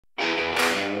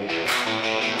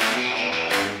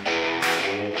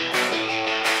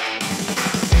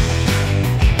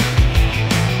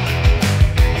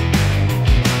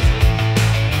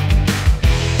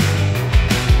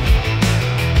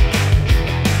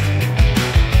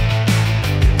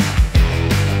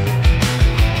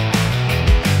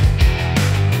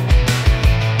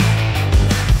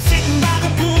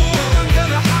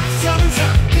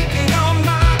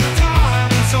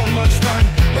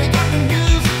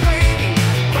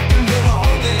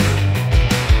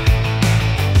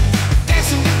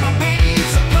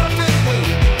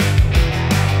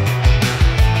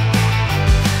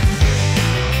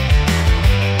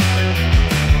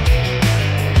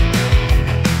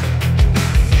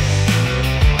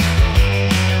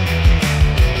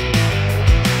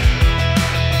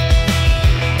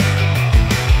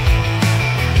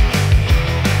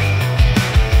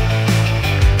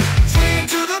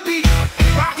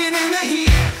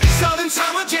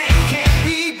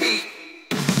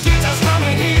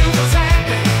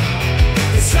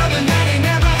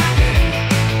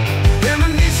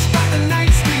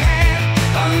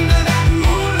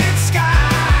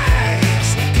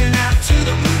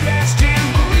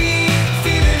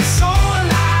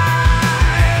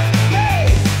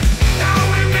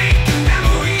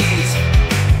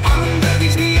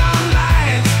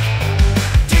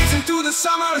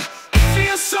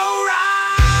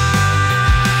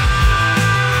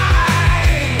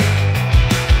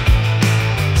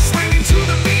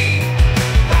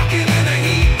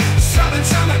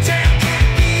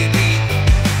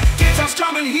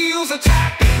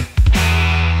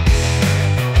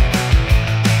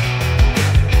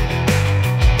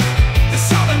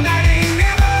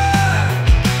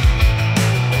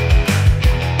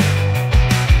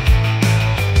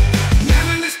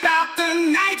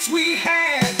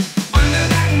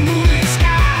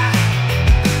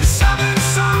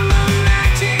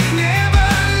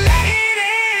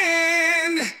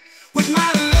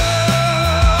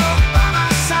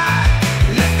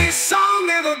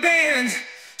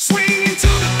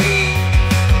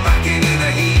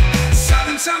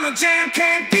summer jam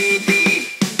can't be beat.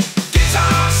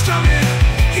 Guitar strumming,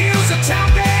 heels are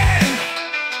tapping.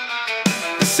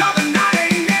 The southern night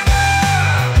ain't never.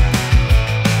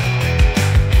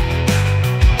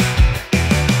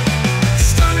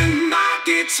 Strumming my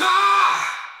guitar,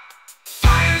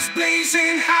 fires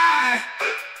blazing high.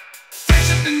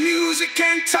 Fresh up the music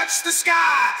can't touch the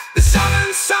sky. The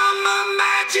southern summer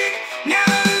magic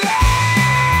never left.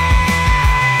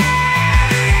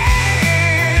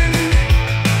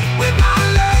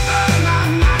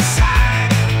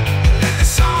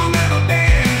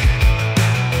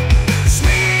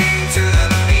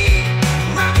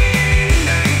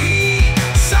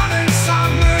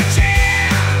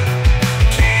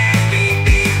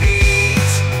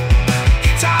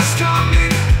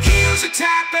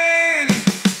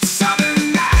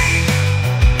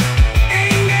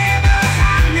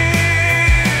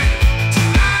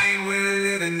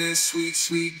 Sweet,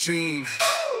 sweet dream.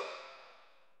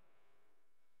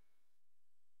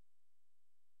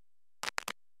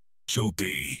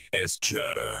 Guilty as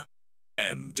charter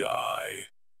and die.